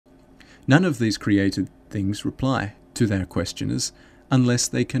None of these created things reply to their questioners unless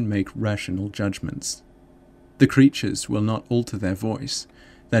they can make rational judgments. The creatures will not alter their voice,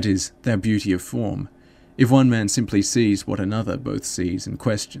 that is, their beauty of form, if one man simply sees what another both sees and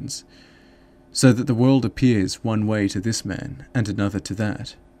questions, so that the world appears one way to this man and another to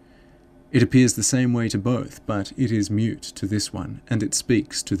that. It appears the same way to both, but it is mute to this one, and it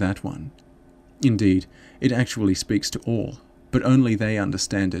speaks to that one. Indeed, it actually speaks to all, but only they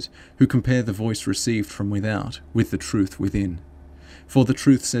understand it who compare the voice received from without with the truth within. For the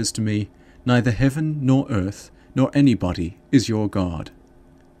truth says to me, neither heaven nor earth nor anybody is your God.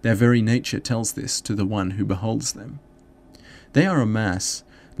 Their very nature tells this to the one who beholds them. They are a mass,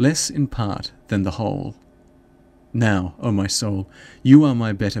 less in part than the whole. Now, O my soul, you are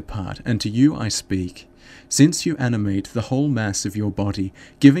my better part, and to you I speak, since you animate the whole mass of your body,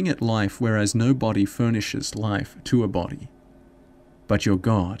 giving it life, whereas no body furnishes life to a body. But your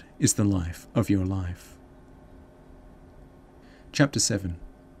God is the life of your life. Chapter 7.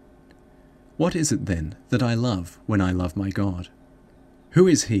 What is it then that I love when I love my God? Who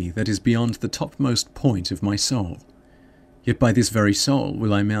is he that is beyond the topmost point of my soul? Yet by this very soul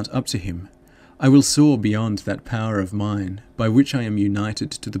will I mount up to him. I will soar beyond that power of mine, by which I am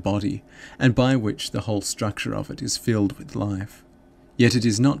united to the body, and by which the whole structure of it is filled with life. Yet it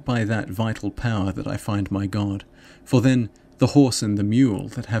is not by that vital power that I find my God, for then the horse and the mule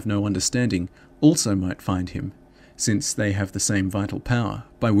that have no understanding also might find him, since they have the same vital power,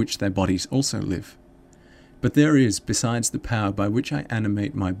 by which their bodies also live. But there is, besides the power by which I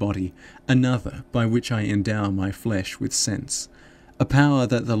animate my body, another by which I endow my flesh with sense, a power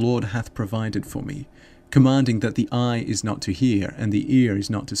that the Lord hath provided for me, commanding that the eye is not to hear, and the ear is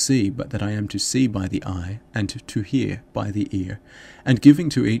not to see, but that I am to see by the eye, and to hear by the ear, and giving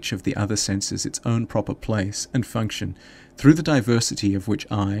to each of the other senses its own proper place and function, through the diversity of which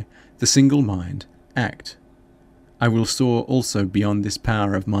I, the single mind, act. I will soar also beyond this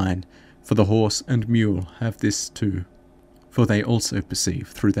power of mine, for the horse and mule have this too, for they also perceive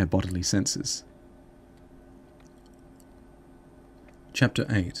through their bodily senses. Chapter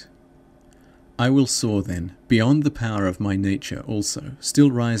 8. I will soar then beyond the power of my nature also, still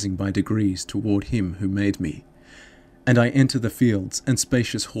rising by degrees toward him who made me. And I enter the fields and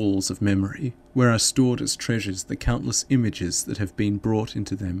spacious halls of memory, where are stored as treasures the countless images that have been brought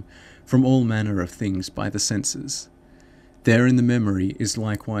into them from all manner of things by the senses. There in the memory is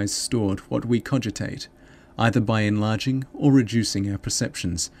likewise stored what we cogitate, either by enlarging or reducing our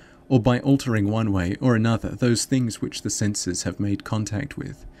perceptions, or by altering one way or another those things which the senses have made contact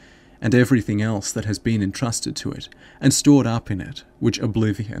with, and everything else that has been entrusted to it, and stored up in it, which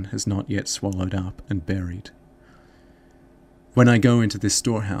oblivion has not yet swallowed up and buried. When I go into this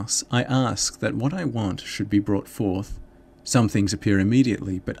storehouse, I ask that what I want should be brought forth. Some things appear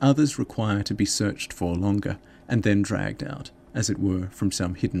immediately, but others require to be searched for longer, and then dragged out, as it were, from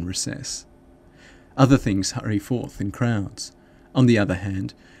some hidden recess. Other things hurry forth in crowds. On the other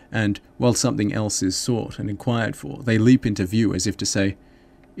hand, and while something else is sought and inquired for, they leap into view as if to say,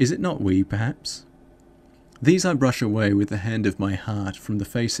 "Is it not we, perhaps?" These I brush away with the hand of my heart from the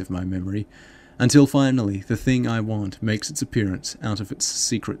face of my memory, until finally the thing I want makes its appearance out of its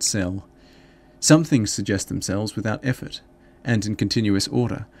secret cell. Some things suggest themselves without effort, and in continuous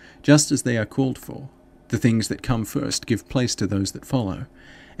order, just as they are called for. The things that come first give place to those that follow,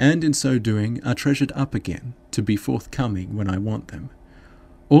 and in so doing are treasured up again, to be forthcoming when I want them.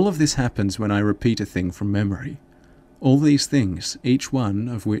 All of this happens when I repeat a thing from memory. All these things, each one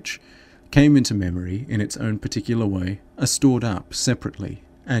of which came into memory in its own particular way, are stored up separately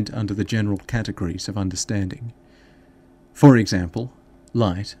and under the general categories of understanding. For example,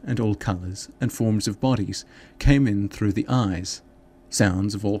 light and all colours and forms of bodies came in through the eyes,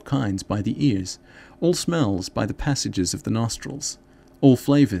 sounds of all kinds by the ears, all smells by the passages of the nostrils, all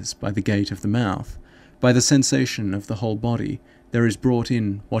flavours by the gate of the mouth. By the sensation of the whole body there is brought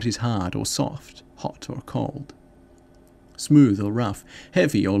in what is hard or soft, hot or cold, smooth or rough,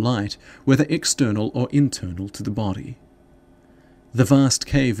 heavy or light, whether external or internal to the body. The vast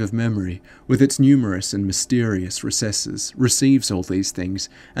cave of memory, with its numerous and mysterious recesses, receives all these things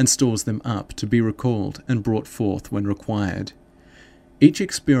and stores them up to be recalled and brought forth when required. Each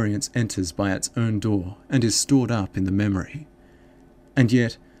experience enters by its own door and is stored up in the memory. And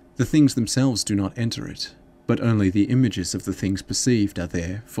yet the things themselves do not enter it, but only the images of the things perceived are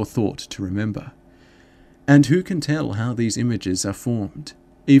there for thought to remember. And who can tell how these images are formed,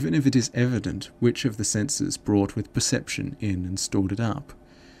 even if it is evident which of the senses brought with perception in and stored it up?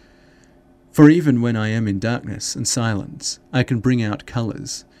 For even when I am in darkness and silence, I can bring out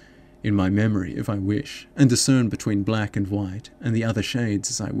colours in my memory if I wish, and discern between black and white and the other shades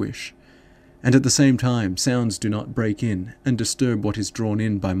as I wish, and at the same time sounds do not break in and disturb what is drawn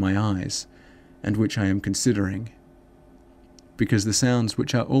in by my eyes, and which I am considering, because the sounds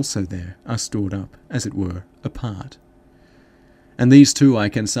which are also there are stored up, as it were, apart. And these too I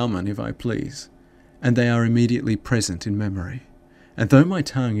can summon if I please, and they are immediately present in memory. And though my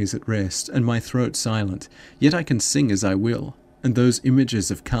tongue is at rest and my throat silent, yet I can sing as I will, and those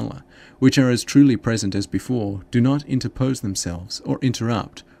images of colour, which are as truly present as before, do not interpose themselves or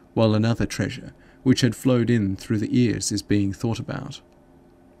interrupt while another treasure, which had flowed in through the ears, is being thought about.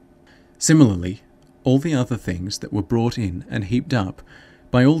 Similarly, all the other things that were brought in and heaped up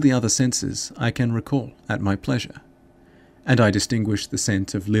by all the other senses I can recall at my pleasure. And I distinguish the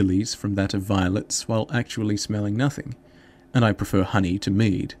scent of lilies from that of violets while actually smelling nothing, and I prefer honey to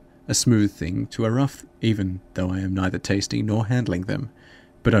mead, a smooth thing to a rough, even though I am neither tasting nor handling them,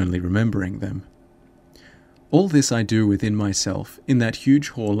 but only remembering them. All this I do within myself in that huge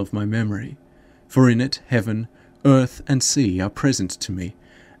hall of my memory, for in it heaven, earth, and sea are present to me,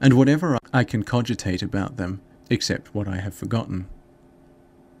 and whatever I can cogitate about them, except what I have forgotten.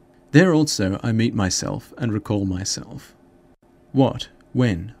 There also I meet myself and recall myself. What,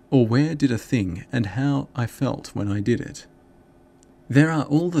 when, or where did a thing, and how I felt when I did it? There are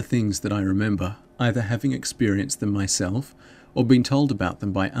all the things that I remember, either having experienced them myself, or been told about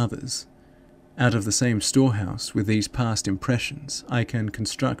them by others. Out of the same storehouse with these past impressions, I can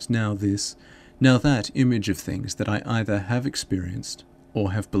construct now this, now that image of things that I either have experienced,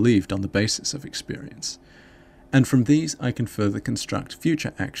 or have believed on the basis of experience. And from these I can further construct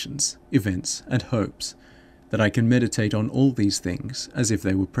future actions, events, and hopes, that I can meditate on all these things as if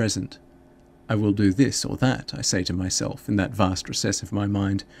they were present. I will do this or that, I say to myself, in that vast recess of my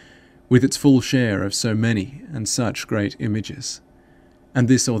mind, with its full share of so many and such great images, and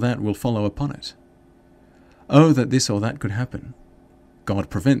this or that will follow upon it. Oh, that this or that could happen! God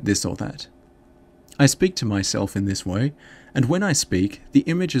prevent this or that! I speak to myself in this way, and when I speak, the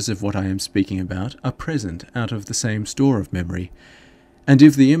images of what I am speaking about are present out of the same store of memory, and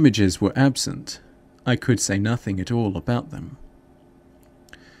if the images were absent, I could say nothing at all about them.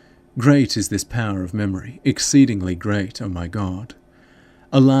 Great is this power of memory, exceedingly great, O my God!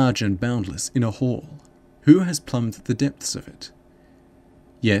 A large and boundless inner hall. Who has plumbed the depths of it?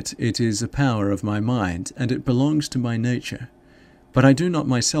 Yet it is a power of my mind, and it belongs to my nature, but I do not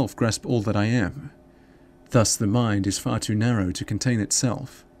myself grasp all that I am. Thus the mind is far too narrow to contain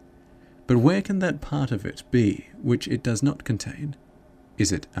itself. But where can that part of it be which it does not contain?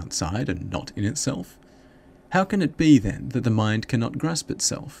 Is it outside and not in itself? How can it be, then, that the mind cannot grasp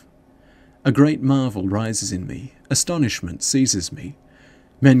itself? A great marvel rises in me, astonishment seizes me.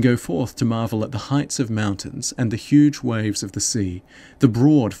 Men go forth to marvel at the heights of mountains and the huge waves of the sea, the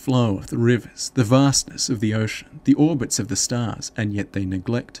broad flow of the rivers, the vastness of the ocean, the orbits of the stars, and yet they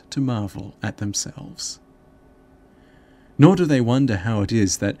neglect to marvel at themselves. Nor do they wonder how it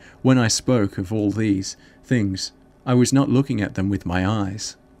is that when I spoke of all these things, I was not looking at them with my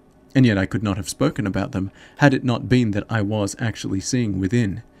eyes, and yet I could not have spoken about them had it not been that I was actually seeing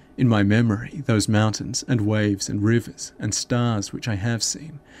within, in my memory, those mountains and waves and rivers and stars which I have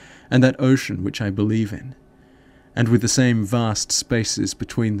seen, and that ocean which I believe in, and with the same vast spaces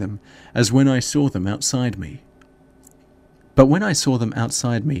between them as when I saw them outside me. But when I saw them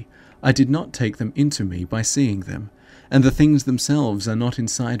outside me, I did not take them into me by seeing them, and the things themselves are not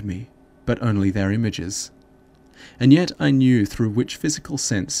inside me, but only their images. And yet I knew through which physical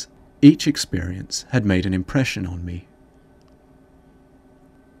sense each experience had made an impression on me.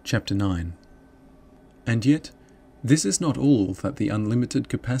 Chapter 9. And yet, this is not all that the unlimited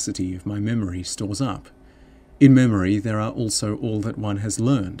capacity of my memory stores up. In memory there are also all that one has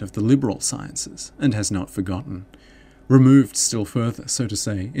learned of the liberal sciences, and has not forgotten, removed still further, so to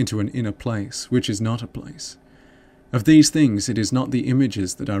say, into an inner place, which is not a place. Of these things it is not the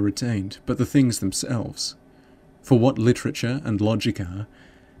images that are retained, but the things themselves. For what literature and logic are,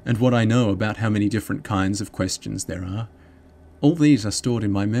 and what I know about how many different kinds of questions there are, all these are stored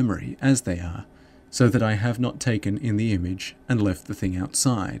in my memory as they are, so that I have not taken in the image and left the thing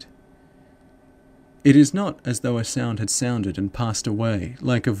outside. It is not as though a sound had sounded and passed away,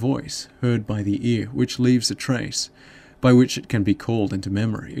 like a voice heard by the ear which leaves a trace, by which it can be called into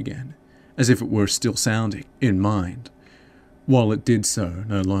memory again, as if it were still sounding in mind, while it did so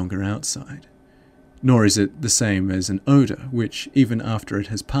no longer outside. Nor is it the same as an odour, which, even after it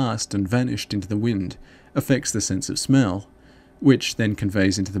has passed and vanished into the wind, affects the sense of smell, which then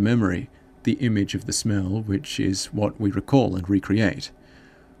conveys into the memory the image of the smell, which is what we recall and recreate.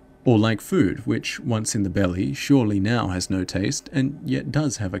 Or like food, which, once in the belly, surely now has no taste, and yet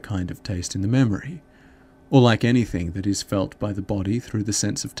does have a kind of taste in the memory. Or like anything that is felt by the body through the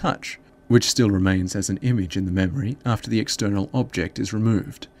sense of touch, which still remains as an image in the memory after the external object is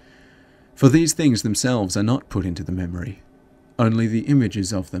removed. For these things themselves are not put into the memory, only the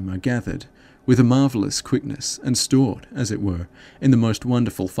images of them are gathered with a marvellous quickness and stored, as it were, in the most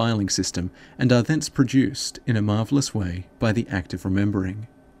wonderful filing system, and are thence produced in a marvellous way by the act of remembering.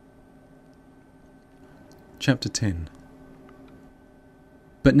 Chapter 10.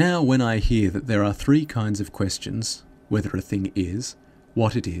 But now when I hear that there are three kinds of questions, whether a thing is,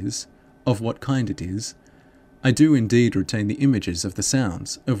 what it is, of what kind it is, I do indeed retain the images of the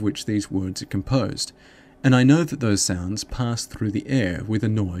sounds of which these words are composed, and I know that those sounds pass through the air with a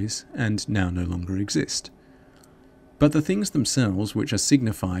noise, and now no longer exist. But the things themselves which are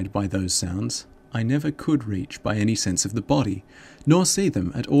signified by those sounds, I never could reach by any sense of the body, nor see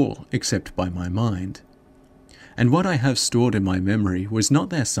them at all except by my mind. And what I have stored in my memory was not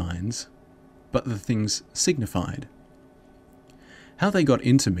their signs, but the things signified. How they got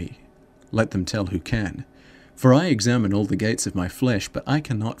into me, let them tell who can. For I examine all the gates of my flesh, but I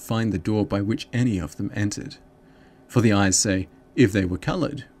cannot find the door by which any of them entered. For the eyes say, if they were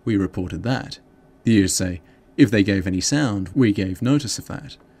coloured, we reported that. The ears say, if they gave any sound, we gave notice of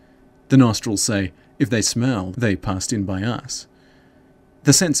that. The nostrils say, if they smell, they passed in by us.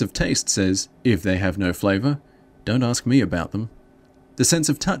 The sense of taste says, if they have no flavour, don't ask me about them. The sense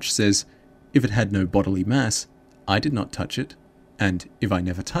of touch says, if it had no bodily mass, I did not touch it, and if I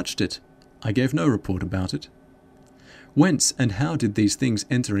never touched it, I gave no report about it. Whence and how did these things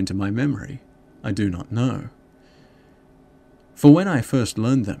enter into my memory? I do not know. For when I first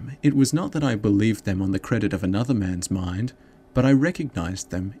learned them, it was not that I believed them on the credit of another man's mind, but I recognized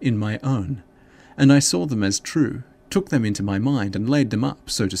them in my own, and I saw them as true, took them into my mind, and laid them up,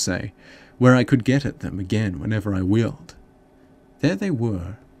 so to say, where I could get at them again whenever I willed. There they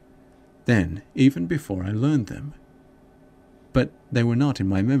were, then, even before I learned them. But they were not in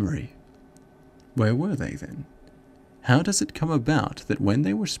my memory. Where were they then? How does it come about that when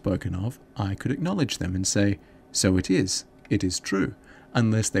they were spoken of, I could acknowledge them and say, so it is true,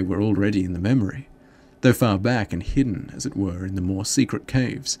 unless they were already in the memory, though far back and hidden, as it were, in the more secret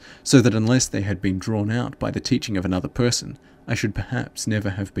caves, so that unless they had been drawn out by the teaching of another person, I should perhaps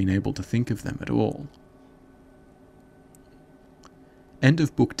never have been able to think of them at all. End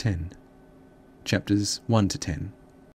of Book 10, chapters 1 to 10.